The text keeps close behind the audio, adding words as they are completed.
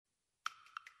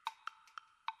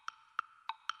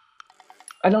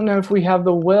I don't know if we have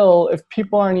the will, if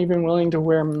people aren't even willing to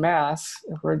wear masks,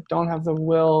 if we don't have the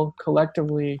will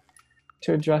collectively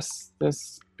to address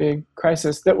this big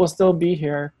crisis that will still be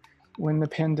here when the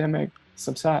pandemic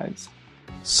subsides.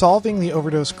 Solving the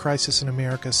overdose crisis in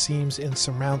America seems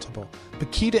insurmountable,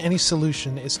 but key to any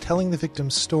solution is telling the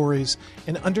victims' stories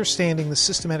and understanding the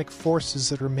systematic forces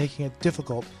that are making it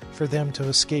difficult for them to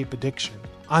escape addiction.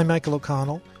 I'm Michael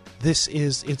O'Connell. This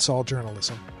is It's All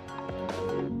Journalism.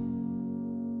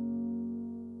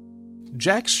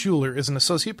 Jack Shuler is an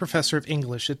associate professor of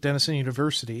English at Denison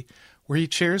University, where he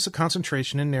chairs a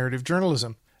concentration in narrative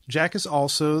journalism. Jack is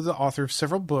also the author of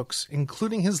several books,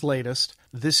 including his latest,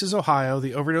 This is Ohio,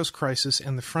 The Overdose Crisis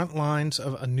and the Front Lines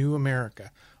of a New America,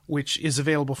 which is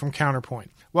available from Counterpoint.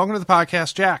 Welcome to the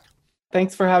podcast, Jack.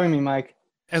 Thanks for having me, Mike.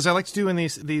 As I like to do in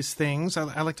these things,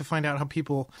 I like to find out how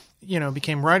people,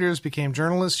 became writers, became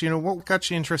journalists. What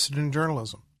got you interested in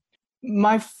journalism?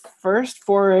 My first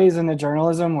forays into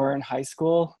journalism were in high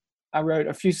school. I wrote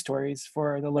a few stories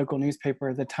for the local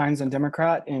newspaper, the Times and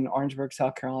Democrat in Orangeburg,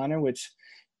 South Carolina, which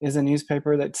is a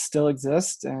newspaper that still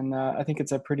exists. And I think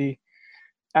it's a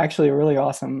really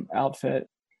awesome outfit.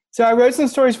 So I wrote some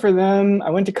stories for them. I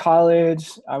went to college.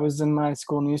 I was in my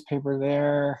school newspaper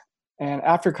there. And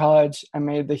after college, I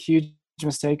made the huge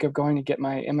mistake of going to get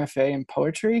my MFA in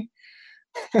poetry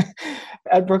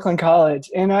at Brooklyn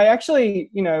College. And I actually,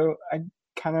 I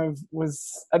kind of was,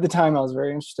 at the time, I was very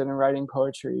interested in writing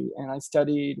poetry. And I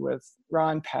studied with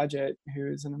Ron Padgett,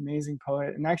 who is an amazing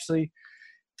poet, and actually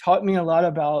taught me a lot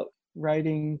about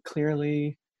writing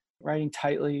clearly, writing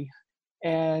tightly.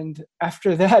 And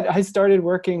after that, I started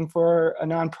working for a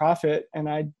nonprofit, and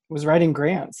I was writing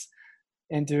grants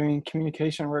and doing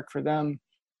communication work for them.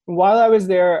 While I was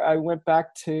there, I went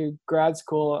back to grad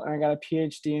school and I got a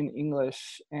PhD in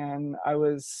English. And I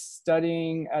was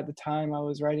studying, at the time, I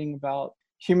was writing about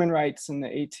human rights in the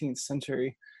 18th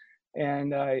century.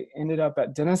 And I ended up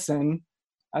at Denison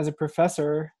as a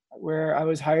professor, where I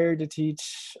was hired to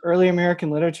teach early American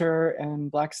literature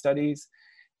and Black studies.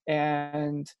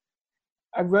 And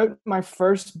I wrote my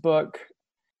first book.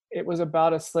 It was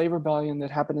about a slave rebellion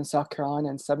that happened in South Carolina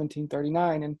in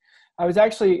 1739. And I was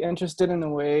actually interested in the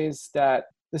ways that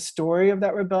the story of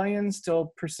that rebellion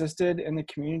still persisted in the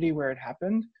community where it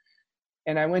happened.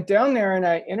 And I went down there and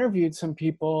I interviewed some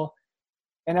people,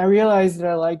 and I realized that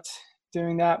I liked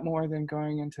doing that more than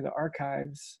going into the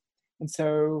archives. And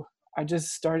so I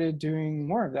just started doing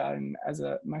more of that. And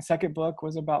my second book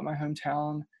was about my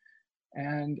hometown,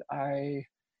 and I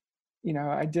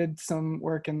did some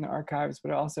work in the archives,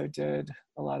 but I also did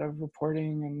a lot of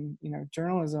reporting and,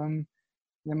 journalism.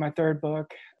 And then my third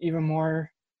book, even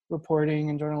more reporting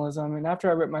and journalism. And after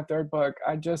I wrote my third book,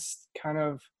 I just kind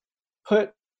of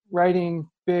put writing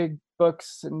big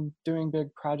books and doing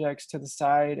big projects to the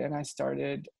side. And I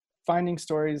started finding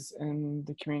stories in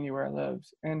the community where I lived,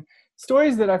 and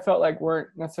stories that I felt like weren't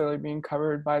necessarily being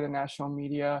covered by the national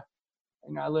media.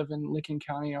 And I live in Licking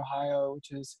County, Ohio,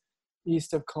 which is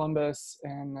east of Columbus.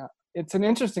 And it's an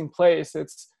interesting place.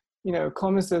 It's,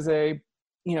 Columbus is a,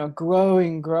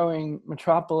 growing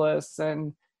metropolis,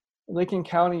 and Licking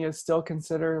County is still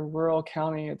considered a rural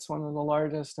county. It's one of the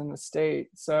largest in the state.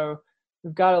 So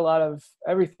we've got a lot of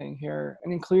everything here,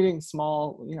 and including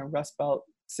small, Rust Belt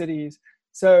cities.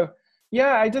 So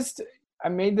yeah, I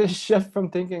made this shift from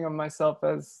thinking of myself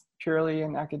as purely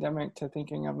an academic to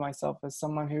thinking of myself as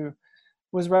someone who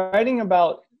was writing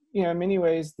about, in many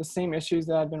ways, the same issues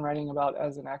that I've been writing about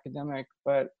as an academic,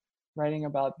 but writing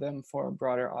about them for a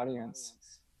broader audience.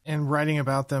 And writing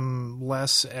about them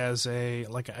less as an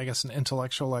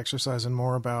intellectual exercise and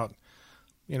more about,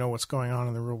 what's going on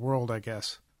in the real world, I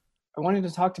guess. I wanted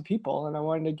to talk to people, and I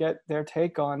wanted to get their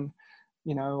take on,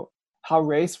 how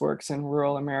race works in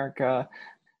rural America,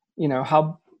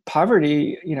 how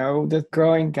poverty, the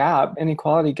growing gap,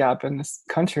 inequality gap in this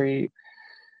country,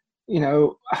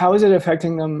 how is it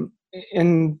affecting them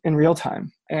in real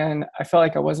time? And I felt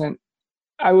like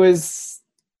I was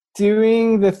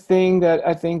doing the thing that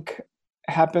I think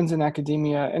happens in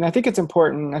academia. And I think it's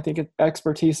important. I think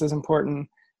expertise is important,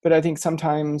 but I think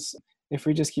sometimes if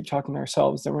we just keep talking to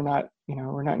ourselves, then we're not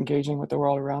engaging with the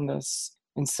world around us.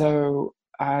 And so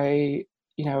the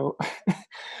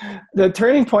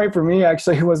turning point for me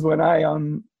actually was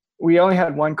when we only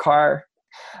had one car.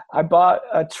 I bought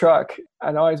a truck.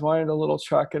 I'd always wanted a little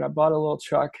truck, and I bought a little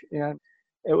truck. And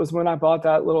it was when I bought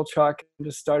that little truck and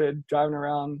just started driving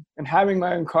around and having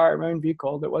my own car, my own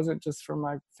vehicle that wasn't just for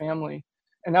my family.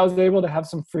 And I was able to have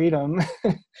some freedom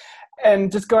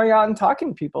and just going out and talking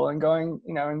to people and going,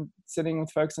 and sitting with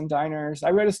folks in diners.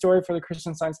 I wrote a story for the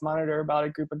Christian Science Monitor about a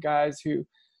group of guys who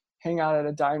hang out at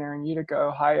a diner in Utica,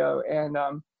 Ohio. And,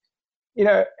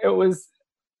 it was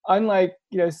unlike,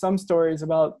 some stories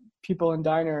about people in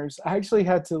diners. I actually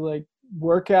had to like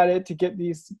work at it to get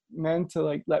these men to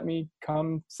like let me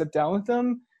come sit down with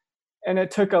them. And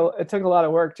it took a lot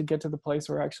of work to get to the place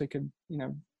where I actually could,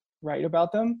 write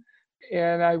about them.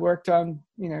 And I worked on,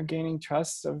 gaining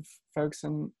trust of folks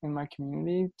in my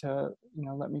community to,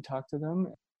 let me talk to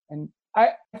them. And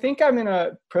I think I'm in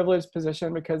a privileged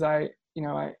position because I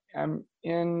am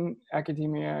in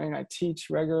academia and I teach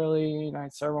regularly and I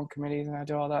serve on committees and I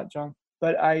do all that junk.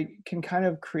 But I can kind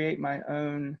of create my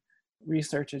own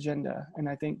research agenda. And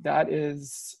I think that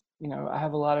is, I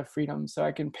have a lot of freedom. So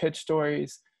I can pitch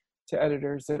stories to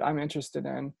editors that I'm interested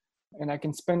in. And I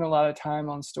can spend a lot of time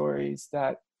on stories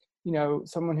that,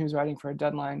 someone who's writing for a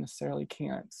deadline necessarily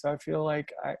can't. So I feel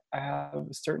like I have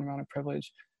a certain amount of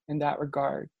privilege in that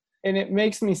regard. And it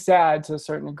makes me sad to a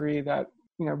certain degree that,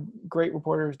 great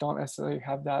reporters don't necessarily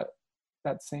have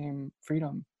that same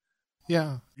freedom.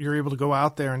 Yeah, you're able to go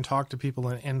out there and talk to people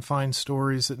and find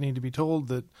stories that need to be told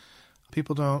that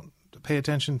people don't pay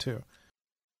attention to.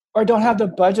 Or don't have the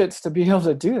budgets to be able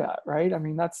to do that, right? I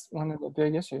mean, that's one of the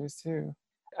big issues too.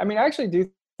 I mean, I actually do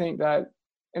think that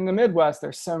in the Midwest,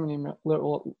 there's so many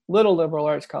little liberal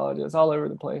arts colleges all over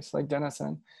the place, like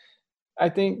Denison. I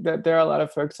think that there are a lot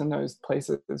of folks in those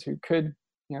places who could,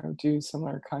 do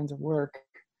similar kinds of work.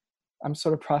 I'm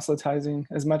sort of proselytizing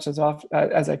as much as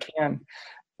I can.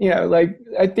 Like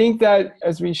I think that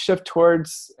as we shift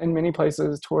towards, in many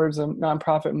places, towards a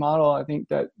nonprofit model, I think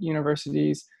that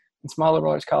universities and small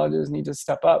liberal arts colleges need to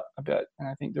step up a bit. And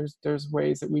I think there's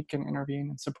ways that we can intervene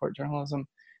and support journalism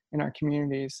in our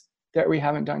communities that we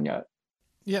haven't done yet.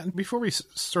 Yeah, before we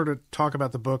sort of talk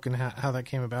about the book and how that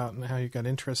came about and how you got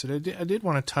interested, I did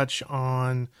want to touch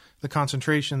on the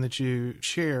concentration that you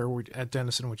share at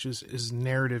Denison, which is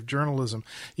narrative journalism.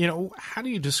 How do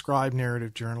you describe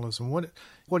narrative journalism?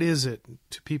 What is it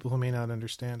to people who may not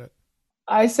understand it?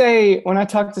 I say, when I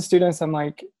talk to students, I'm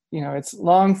like, it's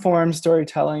long form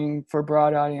storytelling for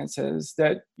broad audiences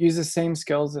that use the same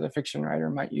skills that a fiction writer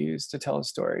might use to tell a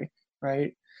story,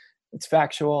 right? It's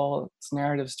factual, it's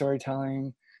narrative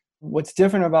storytelling. What's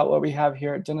different about what we have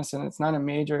here at Denison, it's not a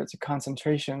major, it's a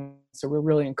concentration. So we're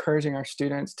really encouraging our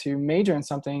students to major in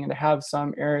something and to have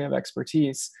some area of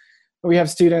expertise. We have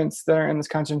students that are in this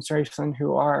concentration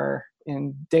who are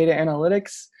in data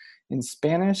analytics, in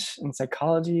Spanish, in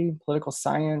psychology, political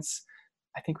science.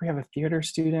 I think we have a theater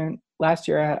student. Last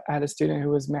year I had a student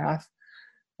who was a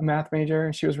math major,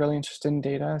 and she was really interested in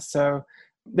data. So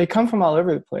they come from all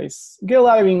over the place. We get a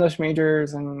lot of English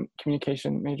majors and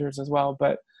communication majors as well,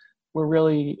 but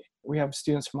we have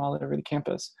students from all over the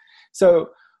campus. So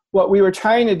what we were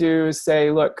trying to do is say,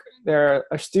 look, there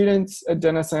are students at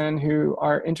Denison who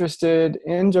are interested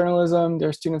in journalism. There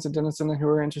are students at Denison who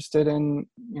are interested in,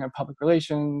 public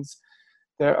relations.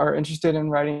 They are interested in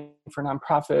writing for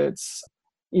nonprofits,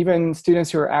 even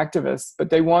students who are activists, but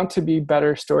they want to be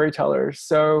better storytellers.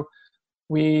 So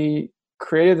we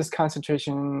created this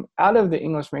concentration out of the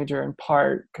English major in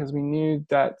part because we knew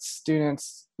that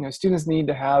students need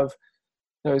to have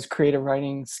those creative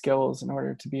writing skills in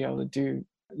order to be able to do,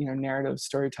 narrative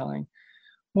storytelling.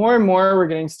 More and more, we're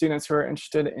getting students who are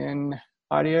interested in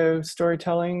audio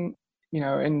storytelling,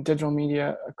 in digital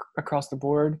media across the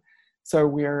board. So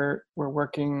we were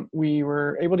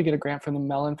able to get a grant from the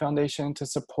Mellon Foundation to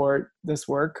support this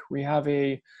work. We have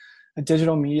a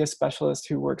digital media specialist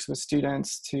who works with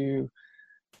students to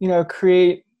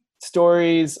create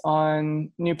stories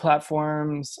on new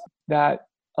platforms that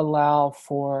allow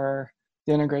for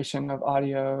the integration of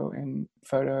audio and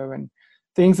photo and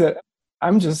things that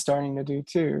I'm just starting to do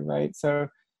too, right? So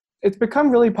it's become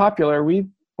really popular.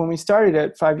 When we started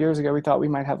it 5 years ago, we thought we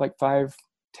might have like 5-10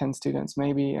 students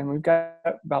maybe, and we've got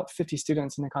about 50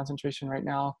 students in the concentration right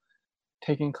now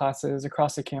taking classes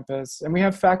across the campus. And we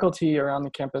have faculty around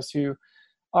the campus who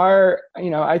are,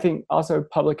 I think also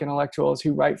public intellectuals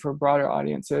who write for broader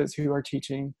audiences who are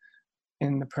teaching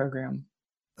in the program.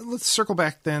 Let's circle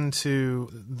back then to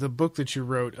the book that you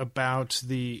wrote about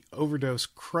the overdose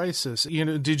crisis.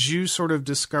 Did you sort of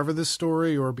discover this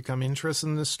story or become interested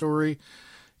in this story,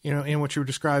 in what you were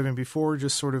describing before,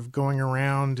 just sort of going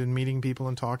around and meeting people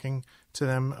and talking to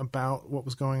them about what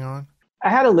was going on? I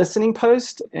had a listening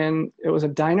post, and it was a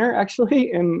diner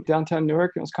actually in downtown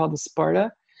Newark. It was called the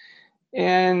Sparta.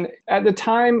 And at the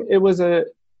time, it was a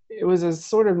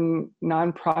sort of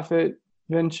nonprofit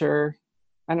venture.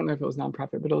 I don't know if it was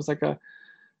nonprofit, but it was like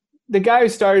the guy who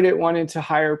started it wanted to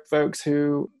hire folks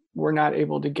who were not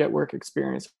able to get work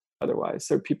experience otherwise.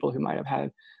 So people who might have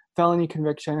had felony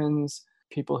convictions,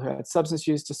 people who had substance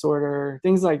use disorder,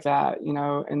 things like that,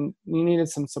 and you needed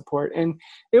some support. And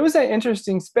it was an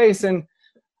interesting space. And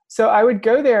so I would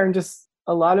go there, and just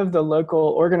a lot of the local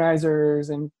organizers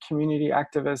and community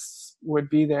activists would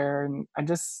be there. And I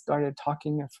just started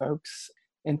talking to folks.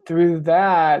 And through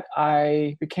that,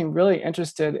 I became really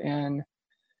interested in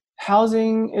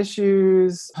housing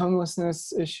issues,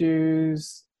 homelessness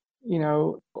issues,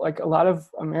 like a lot of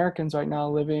Americans right now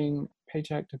living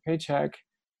paycheck to paycheck,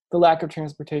 the lack of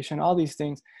transportation, all these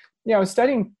things. I was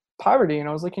studying poverty, and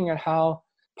I was looking at how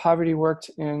poverty worked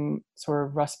in sort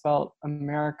of Rust Belt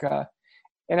America.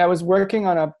 And I was working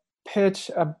on a pitch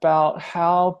about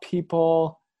how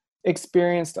people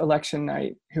experienced election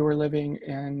night who were living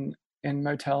in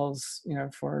motels,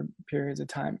 for periods of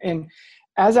time. And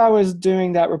as I was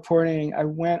doing that reporting, I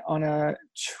went on a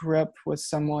trip with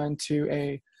someone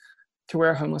to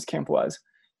where a homeless camp was.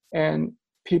 And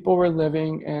people were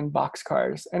living in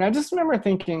boxcars. And I just remember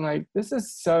thinking, like, this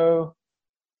is so...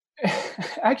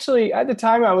 Actually, at the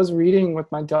time I was reading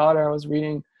with my daughter, I was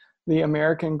reading the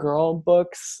American Girl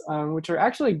books, which are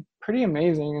actually pretty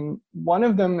amazing. And one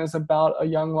of them is about a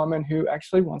young woman who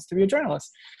actually wants to be a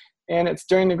journalist. And it's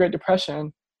during the Great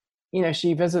Depression.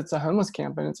 She visits a homeless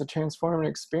camp, and it's a transformative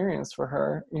experience for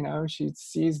her. She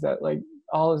sees that, like,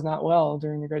 all is not well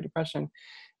during the Great Depression.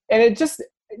 And it just,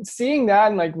 seeing that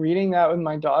and like reading that with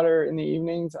my daughter in the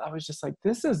evenings, I was just like,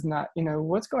 this is not,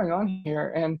 what's going on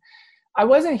here? And I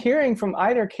wasn't hearing from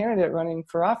either candidate running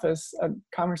for office a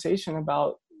conversation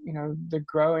about, the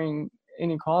growing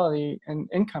inequality and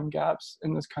income gaps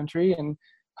in this country, and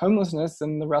homelessness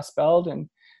in the Rust Belt. And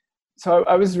so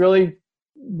I was really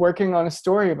working on a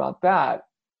story about that.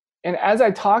 And as I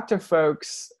talked to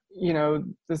folks,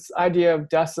 this idea of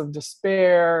deaths of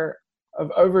despair,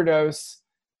 of overdose,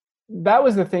 that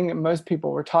was the thing that most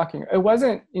people were talking. It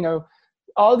wasn't,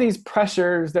 all these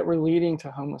pressures that were leading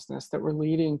to homelessness, that were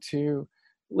leading to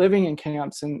living in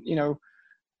camps, and,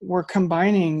 were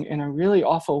combining in a really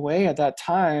awful way at that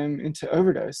time into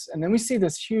overdose. And then we see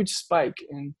this huge spike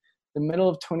in the middle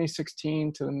of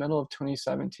 2016 to the middle of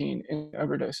 2017 in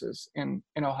overdoses in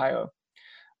Ohio.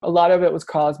 A lot of it was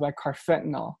caused by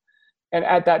carfentanil. And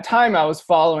at that time, I was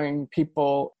following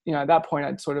people, at that point,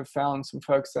 I'd sort of found some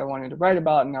folks that I wanted to write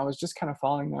about, and I was just kind of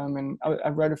following them. And I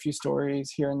read a few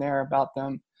stories here and there about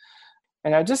them.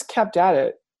 And I just kept at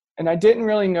it. And I didn't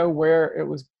really know where it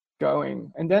was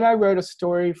going. And then I wrote a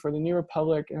story for the New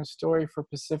Republic and a story for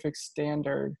Pacific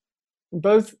Standard,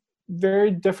 both very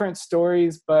different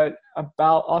stories, but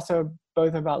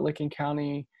both about Licking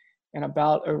County and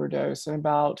about overdose and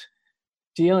about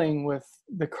dealing with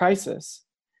the crisis.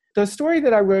 The story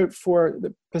that I wrote for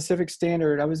the Pacific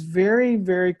Standard, I was very,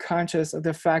 very conscious of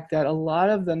the fact that a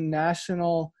lot of the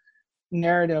national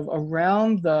narrative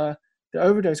around the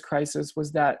overdose crisis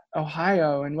was that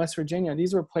Ohio and West Virginia,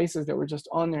 these were places that were just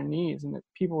on their knees, and that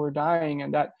people were dying,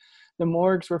 and that the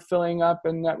morgues were filling up,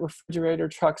 and that refrigerator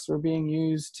trucks were being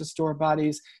used to store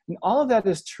bodies. And all of that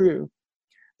is true.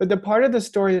 But the part of the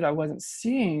story that I wasn't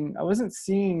seeing,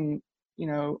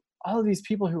 all of these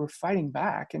people who were fighting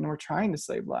back and were trying to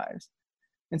save lives.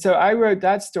 And so I wrote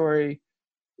that story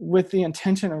with the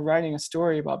intention of writing a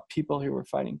story about people who were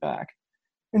fighting back.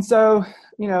 And so,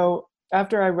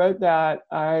 after I wrote that,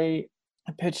 I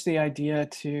pitched the idea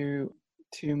to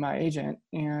my agent,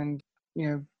 and,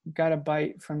 got a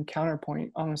bite from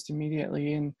Counterpoint almost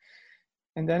immediately. And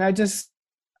then I just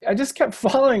kept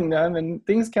following them, and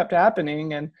things kept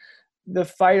happening. And the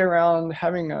fight around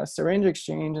having a syringe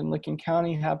exchange in Licking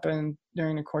County happened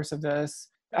during the course of this.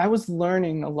 I was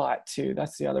learning a lot too.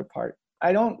 That's the other part.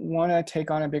 I don't want to take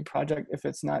on a big project if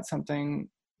it's not something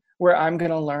where I'm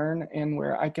going to learn, and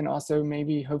where I can also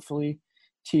maybe hopefully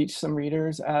teach some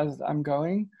readers as I'm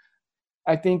going.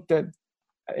 I think that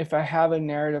if I have a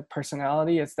narrative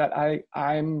personality, it's that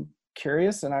I'm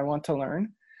curious and I want to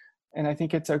learn. And I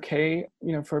think it's okay,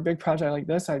 for a big project like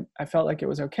this, I felt like it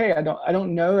was okay. I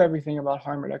don't know everything about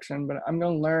harm reduction, but I'm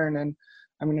going to learn, and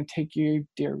I'm going to take you,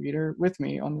 dear reader, with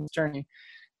me on this journey.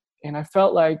 And I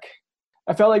felt like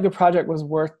the project was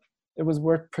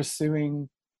worth pursuing,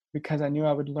 because I knew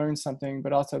I would learn something,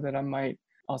 but also that I might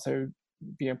also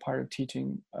be a part of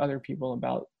teaching other people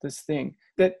about this thing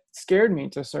that scared me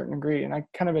to a certain degree. And I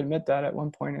kind of admit that at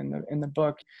one point in the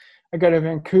book. I go to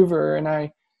Vancouver, and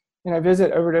I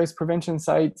visit overdose prevention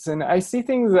sites, and I see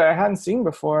things that I hadn't seen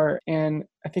before. And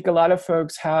I think a lot of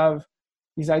folks have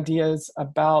these ideas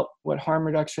about what harm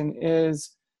reduction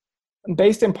is,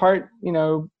 based in part,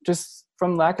 just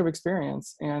from lack of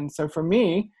experience. And so for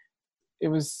me, it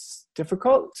was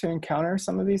difficult to encounter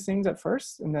some of these things at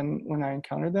first. And then when I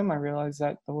encountered them, I realized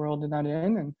that the world did not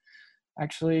end, and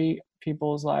actually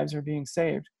people's lives are being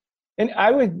saved. And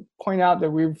I would point out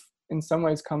that we've in some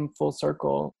ways come full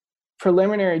circle.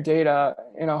 Preliminary data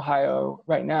in Ohio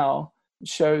right now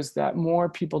shows that more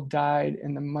people died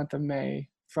in the month of May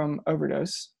from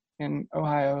overdose in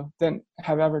Ohio than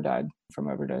have ever died from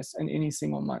overdose in any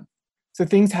single month. So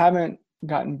things haven't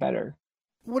gotten better.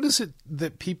 What is it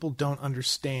that people don't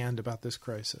understand about this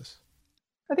crisis?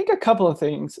 I think a couple of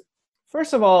things.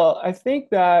 First of all, I think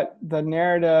that the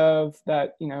narrative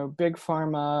that, big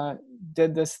pharma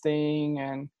did this thing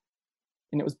and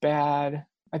it was bad.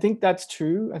 I think that's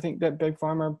true. I think that big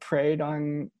pharma preyed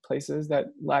on places that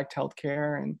lacked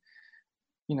healthcare and,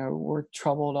 were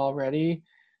troubled already.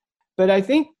 But I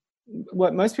think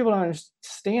what most people don't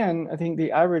understand, I think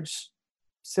the average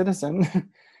citizen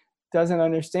doesn't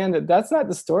understand that that's not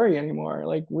the story anymore.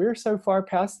 Like, we're so far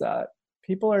past that.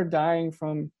 People are dying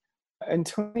from, in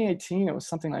 2018, it was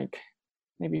something like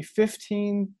maybe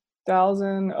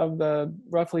 15,000 of the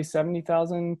roughly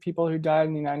 70,000 people who died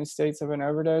in the United States of an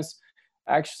overdose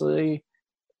actually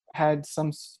had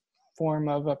some form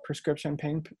of a prescription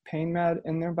pain med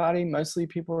in their body. Mostly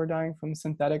people were dying from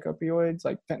synthetic opioids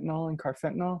like fentanyl and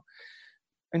carfentanil.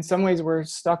 In some ways, we're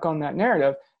stuck on that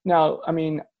narrative. Now, I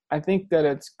mean, I think that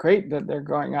it's great that they're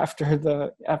going after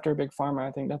big pharma.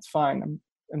 I think that's fine. I'm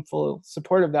in full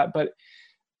support of that. But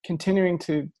continuing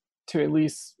to at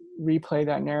least replay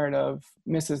that narrative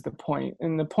misses the point.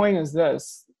 And the point is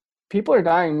this: people are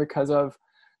dying because of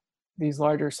these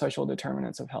larger social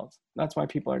determinants of health. That's why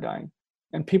people are dying.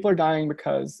 And people are dying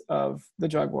because of the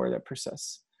drug war that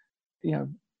persists.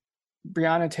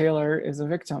 Breonna Taylor is a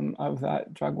victim of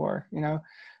that drug war,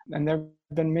 and there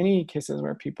have been many cases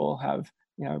where people have,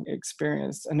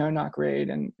 experienced a no-knock raid,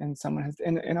 and someone has,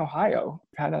 in Ohio,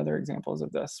 had other examples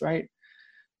of this, right?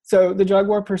 So the drug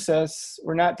war persists.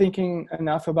 We're not thinking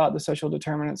enough about the social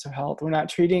determinants of health. We're not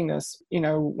treating this,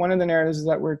 one of the narratives is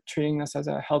that we're treating this as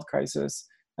a health crisis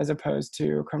as opposed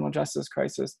to a criminal justice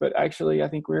crisis. But actually, I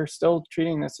think we're still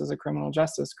treating this as a criminal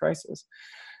justice crisis.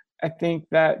 I think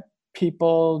that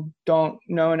people don't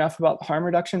know enough about the harm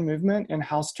reduction movement and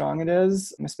how strong it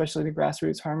is, especially the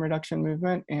grassroots harm reduction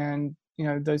movement. And,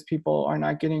 those people are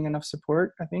not getting enough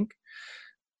support, I think.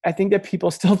 I think that people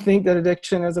still think that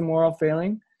addiction is a moral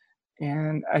failing.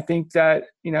 And I think that,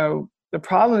 the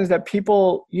problem is that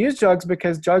people use drugs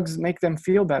because drugs make them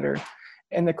feel better.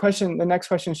 And the next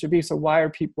question should be, so why do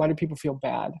people feel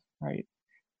bad, right?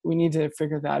 We need to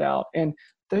figure that out. And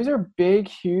those are big,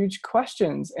 huge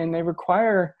questions, and they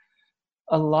require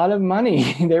a lot of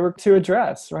money to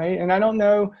address, right? And I don't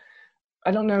know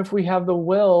if we have the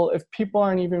will, if people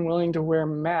aren't even willing to wear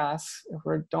masks, if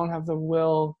we don't have the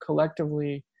will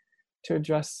collectively to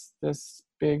address this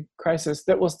big crisis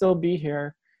that will still be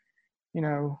here,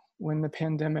 when the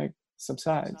pandemic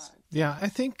subsides. Yeah, I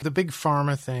think the big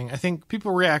pharma thing, I think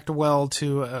people react well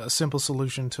to a simple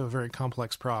solution to a very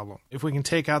complex problem. If we can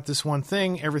take out this one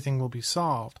thing, everything will be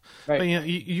solved. Right. But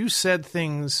you said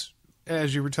things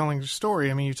as you were telling your story.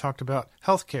 I mean, you talked about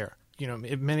healthcare.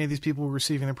 If many of these people were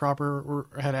receiving the proper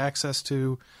or had access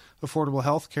to affordable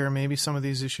healthcare, maybe some of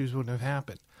these issues wouldn't have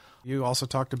happened. You also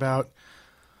talked about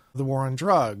the war on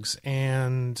drugs.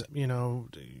 And,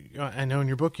 I know in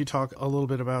your book you talk a little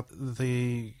bit about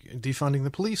the defunding the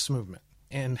police movement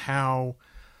and how,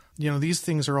 these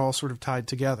things are all sort of tied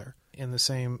together in the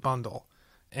same bundle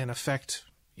and affect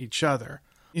each other.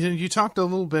 You talked a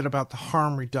little bit about the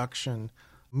harm reduction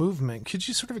movement. Could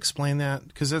you sort of explain that?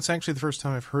 Because that's actually the first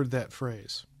time I've heard that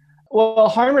phrase. Well,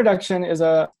 harm reduction is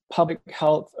a public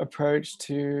health approach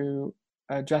to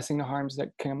addressing the harms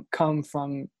that can come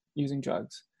from using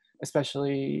drugs,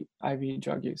 especially IV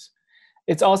drug use.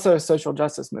 It's also a social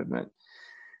justice movement.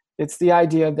 It's the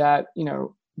idea that,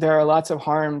 there are lots of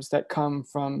harms that come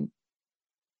from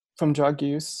drug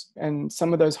use, and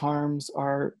some of those harms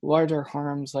are larger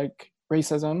harms like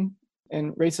racism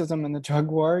and the drug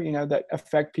war, that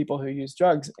affect people who use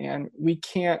drugs. And we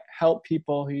can't help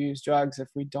people who use drugs if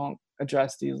we don't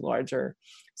address these larger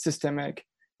systemic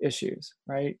issues,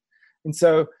 right? And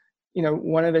so,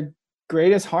 one of the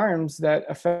greatest harms that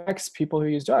affects people who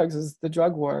use drugs is the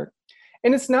drug war.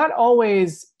 And it's not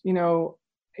always,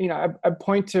 I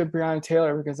point to Breonna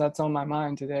Taylor because that's on my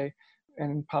mind today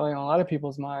and probably on a lot of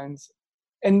people's minds.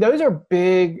 And those are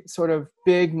big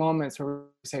moments where we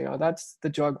say, oh, that's the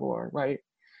drug war, right?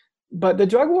 But the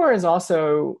drug war is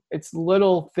also, it's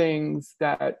little things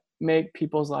that make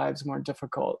people's lives more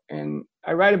difficult. And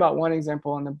I write about one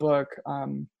example in the book.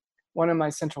 One of my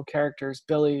central characters,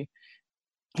 Billy,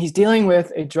 he's dealing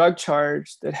with a drug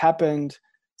charge that happened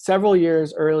several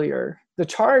years earlier. The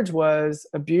charge was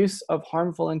abuse of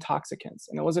harmful intoxicants.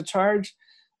 And it was a charge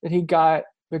that he got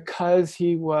because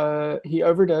he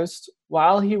overdosed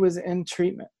while he was in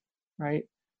treatment, right?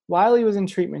 While he was in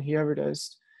treatment, he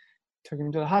overdosed, took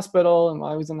him to the hospital, and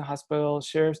while he was in the hospital,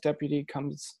 sheriff's deputy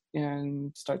comes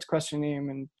in, starts questioning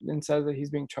him, and says that he's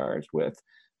being charged with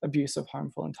abuse of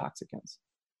harmful intoxicants,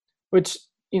 which,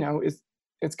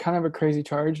 it's kind of a crazy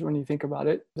charge when you think about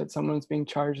it, that someone's being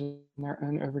charged in their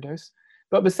own overdose.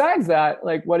 But besides that,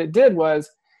 like, what it did was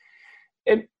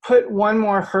it put one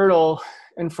more hurdle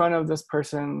in front of this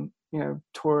person,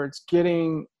 towards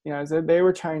getting, as they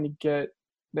were trying to get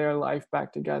their life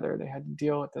back together, they had to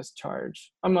deal with this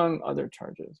charge, among other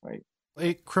charges, right?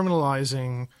 Like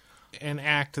criminalizing an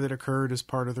act that occurred as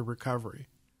part of the recovery.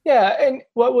 Yeah, and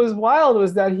what was wild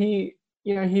was that he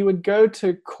would go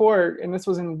to court, and this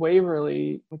was in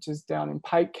Waverly, which is down in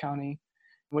Pike County,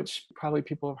 which probably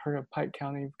people have heard of Pike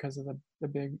County because of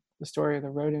the story of the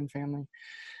Rodin family.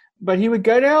 But he would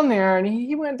go down there, and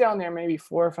he went down there maybe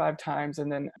 4 or 5 times,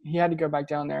 and then he had to go back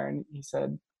down there, and he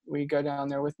said, "Will you go down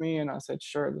there with me?" And I said,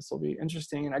 "Sure, this will be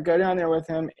interesting." And I go down there with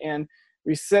him, and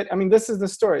we sit. I mean, this is the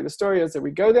story. The story is that we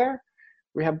go there,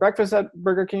 we have breakfast at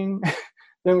Burger King,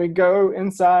 then we go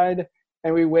inside,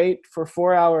 and we wait for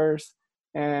 4 hours,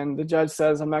 and the judge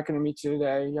says, "I'm not going to meet you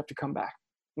today. You have to come back."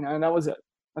 And that was it.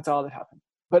 That's all that happened.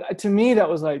 But to me, that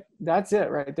was like, that's it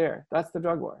right there. That's the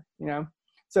drug war,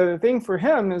 So the thing for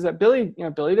him is that Billy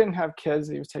didn't have kids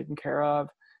that he was taking care of.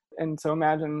 And so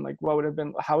imagine, like,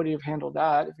 how would he have handled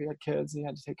that if he had kids he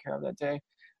had to take care of that day?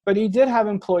 But he did have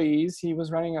employees. He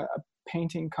was running a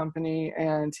painting company,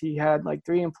 and he had like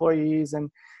 3 employees,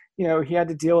 and, he had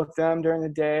to deal with them during the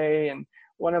day. And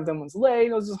one of them was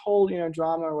late. It was this whole,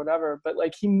 drama or whatever. But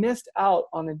like, he missed out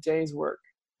on a day's work,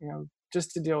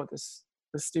 just to deal with this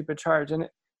stupid charge. And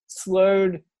it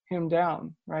slowed him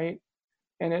down, right?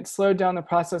 And it slowed down the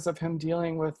process of him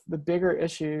dealing with the bigger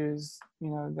issues,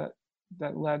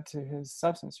 that led to his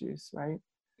substance use, right?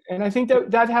 And I think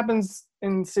that happens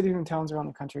in cities and towns around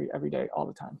the country every day, all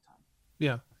the time.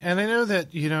 Yeah. And I know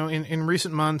that, in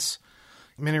recent months,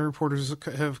 many reporters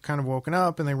have kind of woken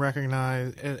up, and they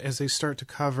recognize, as they start to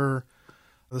cover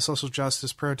the social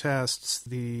justice protests,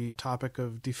 the topic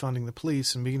of defunding the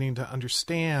police, and beginning to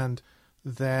understand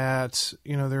that,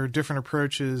 there are different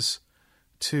approaches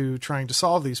to trying to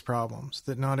solve these problems,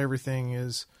 that not everything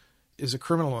is a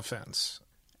criminal offense.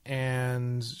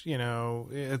 And,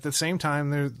 at the same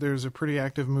time, there's a pretty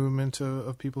active movement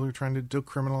of people who are trying to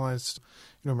decriminalize,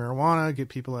 marijuana, get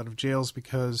people out of jails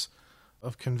because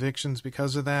of convictions,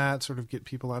 because of that, sort of get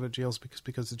people out of jails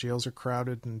because the jails are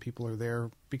crowded and people are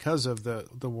there because of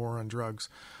the war on drugs.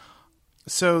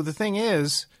 So the thing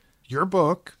is, your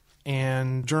book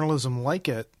and journalism like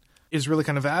it is really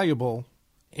kind of valuable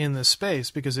in this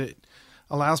space, because it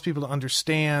allows people to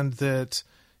understand that,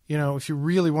 if you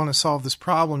really want to solve this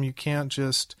problem, you can't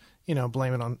just,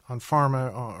 blame it on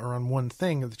pharma or on one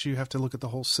thing, that you have to look at the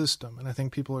whole system. And I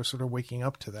think people are sort of waking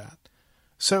up to that.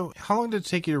 So how long did it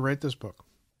take you to write this book?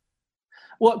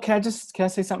 Well, can I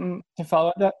say something to follow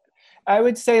up that? I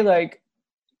would say, like,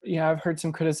 I've heard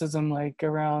some criticism, like,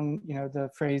 around, the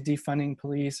phrase defunding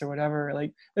police or whatever.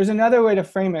 Like, there's another way to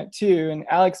frame it too. And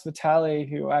Alex Vitale,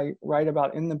 who I write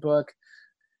about in the book,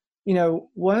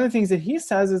 one of the things that he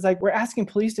says is, like, we're asking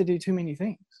police to do too many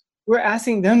things. We're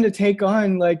asking them to take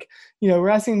on, like, we're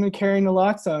asking them to carry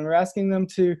naloxone. We're asking them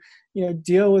to,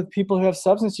 deal with people who have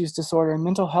substance use disorder and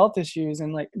mental health issues.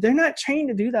 And, like, they're not trained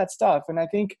to do that stuff. And I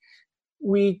think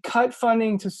we cut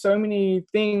funding to so many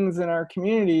things in our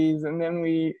communities, and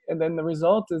then the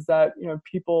result is that,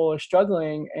 people are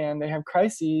struggling and they have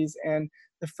crises, and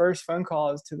the first phone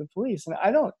call is to the police. And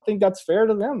I don't think that's fair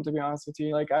to them, to be honest with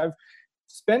you. Like, I've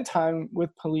spent time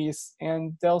with police,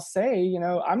 and they'll say,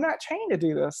 I'm not trained to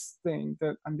do this thing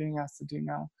that I'm being asked to do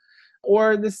now.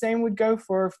 Or the same would go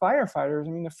for firefighters.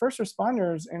 I mean, the first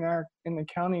responders in the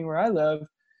county where I live,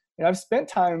 I've spent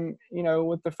time,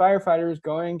 with the firefighters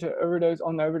going to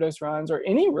overdose runs, or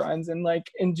any runs. And, like,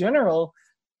 in general,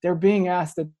 they're being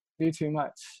asked to do too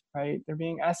much, right? They're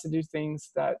being asked to do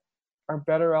things that are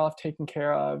better off taken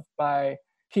care of by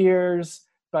peers,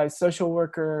 by social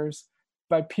workers,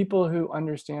 by people who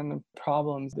understand the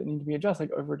problems that need to be addressed,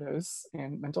 like overdose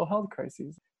and mental health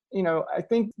crises. I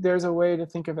think there's a way to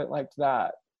think of it like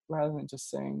that, rather than just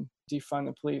saying defund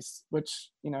the police,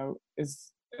 which,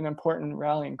 is an important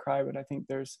rallying cry, but I think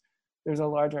there's a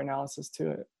larger analysis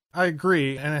to it. I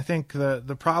agree. And I think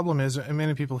the problem is,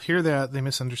 many people hear that, they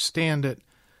misunderstand it,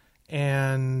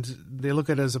 and they look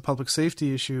at it as a public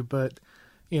safety issue. But,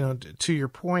 to your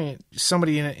point,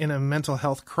 somebody in a mental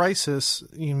health crisis,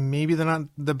 maybe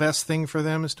the best thing for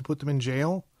them is to put them in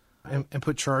jail. and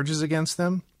put charges against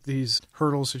them. These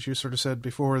hurdles that you sort of said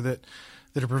before that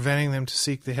are preventing them to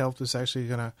seek the help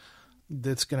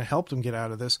that's going to help them get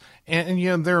out of this. And you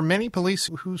know, there are many police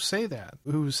who say that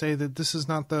this is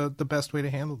not the best way to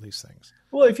handle these things.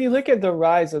 Well, if you look at the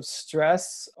rise of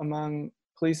stress among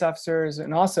police officers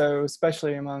and also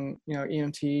especially among, you know,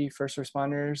 EMT, first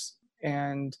responders,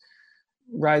 and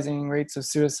rising rates of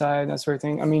suicide, that sort of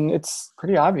thing, I mean, it's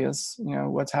pretty obvious, you know,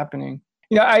 what's happening.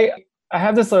 You know, I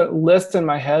have this list in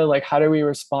my head, like, how do we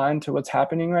respond to what's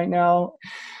happening right now?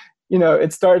 You know,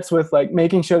 it starts with like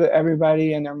making sure that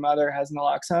everybody and their mother has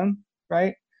naloxone,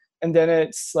 right? And then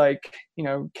it's like, you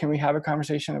know, can we have a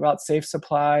conversation about safe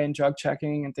supply and drug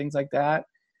checking and things like that?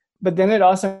 But then it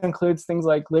also includes things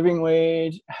like living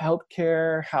wage,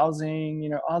 healthcare, housing, you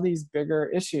know, all these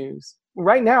bigger issues.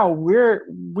 Right now, we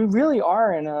really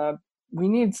are we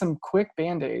need some quick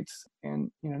band-aids,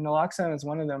 and, you know, naloxone is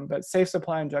one of them, but safe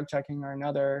supply and drug checking are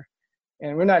another.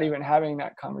 And we're not even having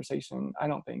that conversation, I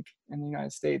don't think, in the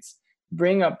United States.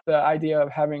 Bring up the idea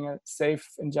of having a safe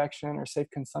injection or safe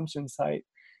consumption site,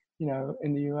 you know,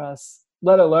 in the US,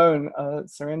 let alone a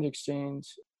syringe exchange,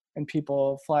 and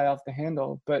people fly off the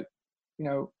handle. But, you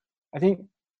know, I think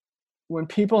when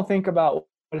people think about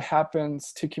what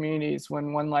happens to communities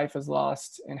when one life is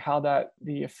lost and how that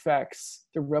the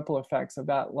ripple effects of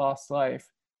that lost life,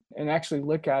 and actually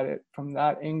look at it from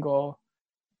that angle,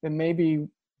 then maybe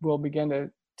we'll begin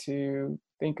to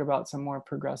think about some more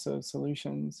progressive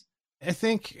solutions. I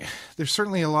think there's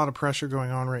certainly a lot of pressure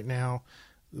going on right now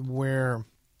where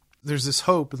there's this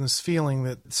hope and this feeling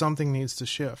that something needs to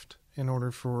shift in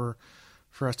order for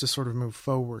us to sort of move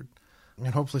forward.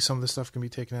 And hopefully some of this stuff can be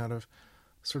taken out of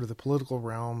sort of the political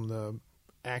realm.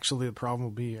 The problem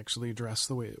will be actually addressed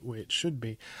the way it should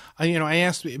be. You know, I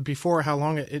asked before how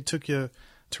long it took you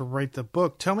to write the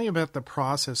book. Tell me about the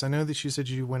process. I know that you said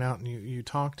you went out and you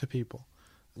talked to people.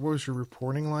 What was your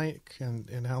reporting like,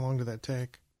 and how long did that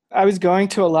take? I was going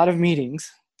to a lot of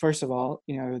meetings. First of all,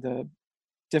 you know, the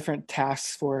different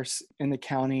task force in the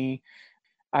county.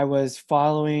 I was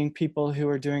following people who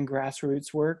were doing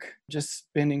grassroots work, just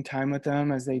spending time with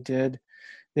them as they did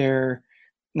their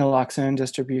naloxone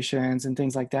distributions and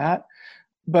things like that.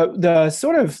 But the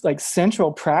sort of like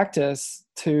central practice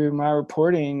to my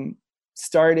reporting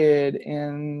started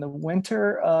in the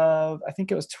winter of, I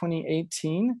think it was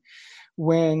 2018,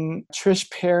 when Trish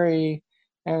Perry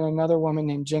and another woman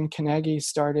named Jen Kennedy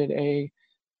started a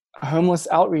homeless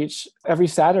outreach every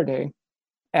Saturday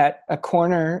at a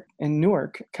corner in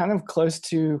Newark, kind of close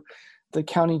to the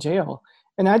county jail.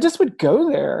 And I just would go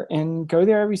there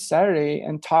every Saturday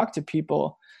and talk to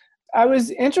people. I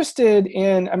was interested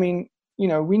in, I mean, you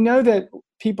know, we know that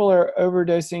people are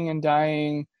overdosing and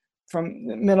dying from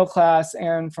the middle class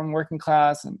and from working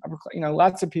class, and, you know,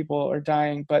 lots of people are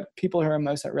dying, but people who are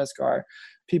most at risk are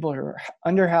people who are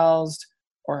underhoused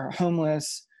or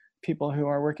homeless, people who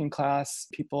are working class,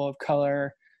 people of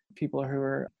color, people who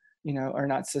are, you know, are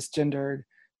not cisgendered.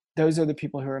 Those are the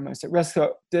people who are most at risk.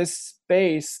 So this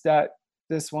space that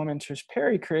this woman, Trish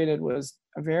Perry, created was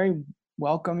a very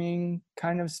welcoming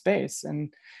kind of space.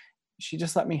 And she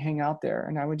just let me hang out there,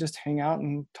 and I would just hang out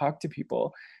and talk to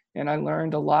people. And I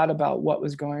learned a lot about what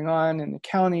was going on in the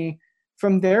county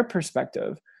from their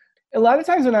perspective. A lot of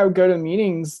times when I would go to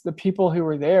meetings, the people who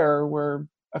were there were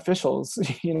officials,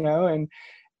 you know, and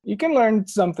you can learn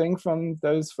something from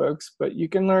those folks, but you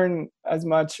can learn as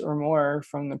much or more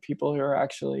from the people who are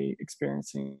actually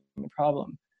experiencing the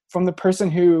problem. From the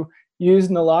person who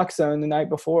used naloxone the night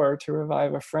before to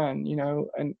revive a friend, you know,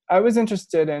 and I was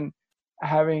interested in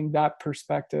having that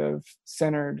perspective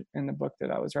centered in the book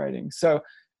that I was writing. So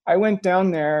I went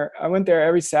there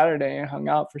every Saturday and hung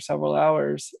out for several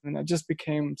hours, and it just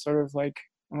became sort of like,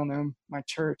 I don't know, my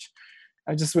church.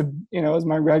 I just would, you know, it was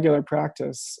my regular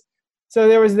practice. So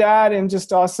there was that, and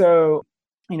just also,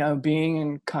 you know, being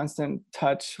in constant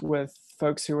touch with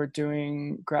folks who were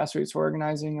doing grassroots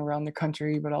organizing around the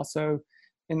country, but also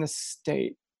in the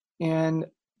state. And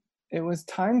it was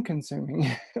time consuming.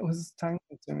 It was time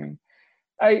consuming.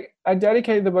 I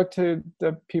dedicated the book to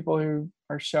the people who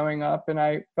are showing up, and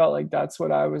I felt like that's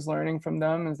what I was learning from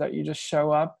them, is that you just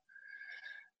show up.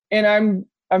 And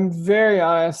I'm very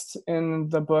honest in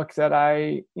the book that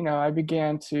I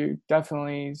began to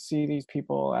definitely see these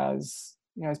people as,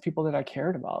 you know, as people that I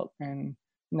cared about, and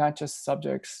not just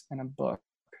subjects in a book.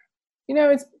 You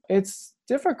know, it's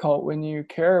difficult when you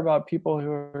care about people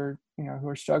who are, you know, who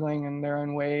are struggling in their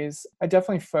own ways. I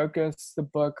definitely focus the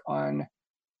book on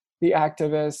the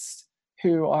activists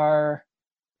who are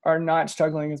not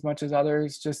struggling as much as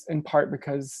others, just in part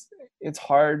because it's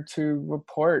hard to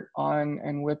report on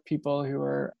and with people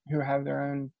who have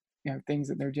their own things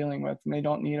that they're dealing with, and they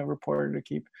don't need a reporter to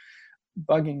keep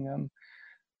bugging them.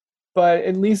 But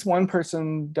at least one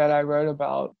person that I wrote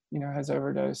about, has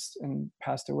overdosed and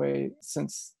passed away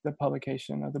since the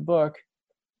publication of the book.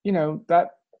 That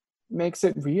makes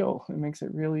it real. It makes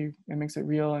it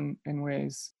real in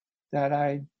ways that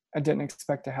I didn't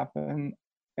expect to happen.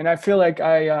 And I feel like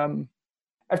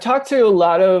I've talked to a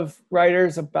lot of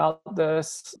writers about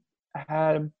this. I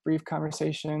had a brief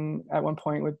conversation at one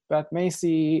point with Beth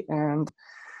Macy and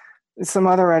some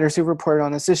other writers who reported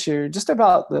on this issue, just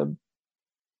about the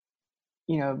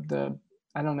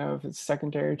I don't know if it's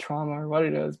secondary trauma or what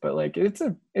it is, but like it's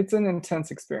an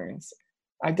intense experience.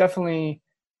 I definitely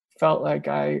felt like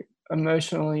I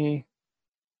emotionally,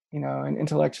 and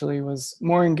intellectually was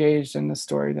more engaged in the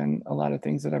story than a lot of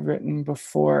things that I've written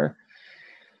before,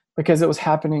 because it was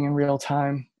happening in real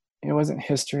time. It wasn't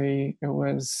history. It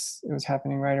was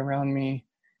happening right around me.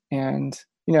 And,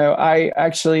 I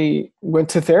actually went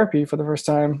to therapy for the first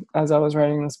time as I was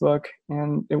writing this book,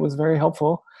 and it was very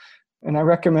helpful. And I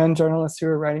recommend journalists who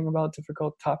are writing about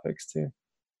difficult topics to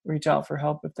reach out for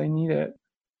help if they need it.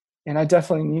 And I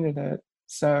definitely needed it.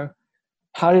 So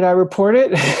how did I report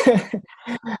it?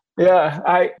 Yeah,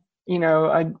 I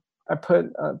put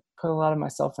a lot of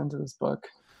myself into this book.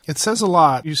 It says a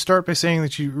lot. You start by saying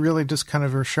that you really just kind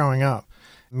of are showing up,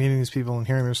 meeting these people and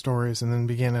hearing their stories, and then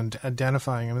begin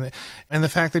identifying them. And the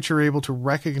fact that you're able to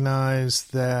recognize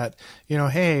that,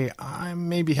 hey, I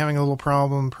may be having a little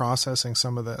problem processing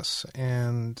some of this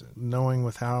and knowing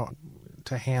with how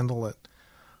to handle it.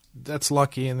 That's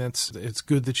lucky, and it's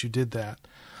good that you did that.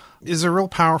 It's a real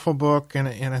powerful book, and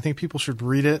I think people should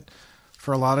read it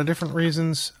for a lot of different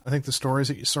reasons. I think the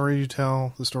stories you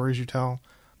tell,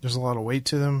 there's a lot of weight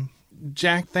to them.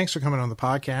 Jack, thanks for coming on the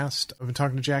podcast. I've been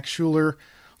talking to Jack Shuler,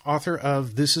 author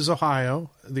of This is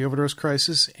Ohio, The Overdose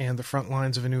Crisis and the Front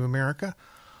Lines of a New America.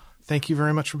 Thank you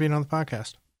very much for being on the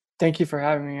podcast. Thank you for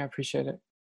having me. I appreciate it.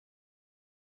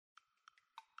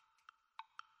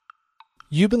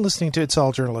 You've been listening to It's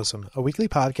All Journalism, a weekly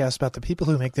podcast about the people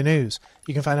who make the news.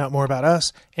 You can find out more about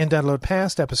us and download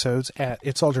past episodes at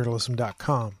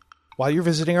itsalljournalism.com. While you're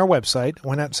visiting our website,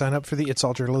 why not sign up for the It's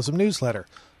All Journalism newsletter?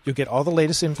 You'll get all the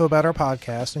latest info about our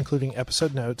podcast, including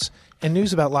episode notes and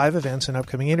news about live events and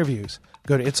upcoming interviews.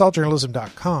 Go to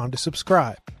itsalljournalism.com to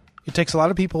subscribe. It takes a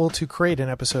lot of people to create an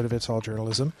episode of It's All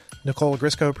Journalism. Nicole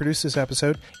Grisco produced this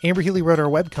episode. Amber Healy wrote our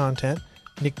web content.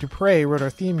 Nick Dupre wrote our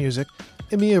theme music.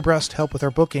 Emilia Brust helped with our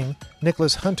booking.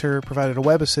 Nicholas Hunter provided a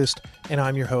web assist. And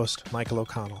I'm your host, Michael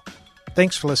O'Connell.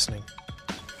 Thanks for listening.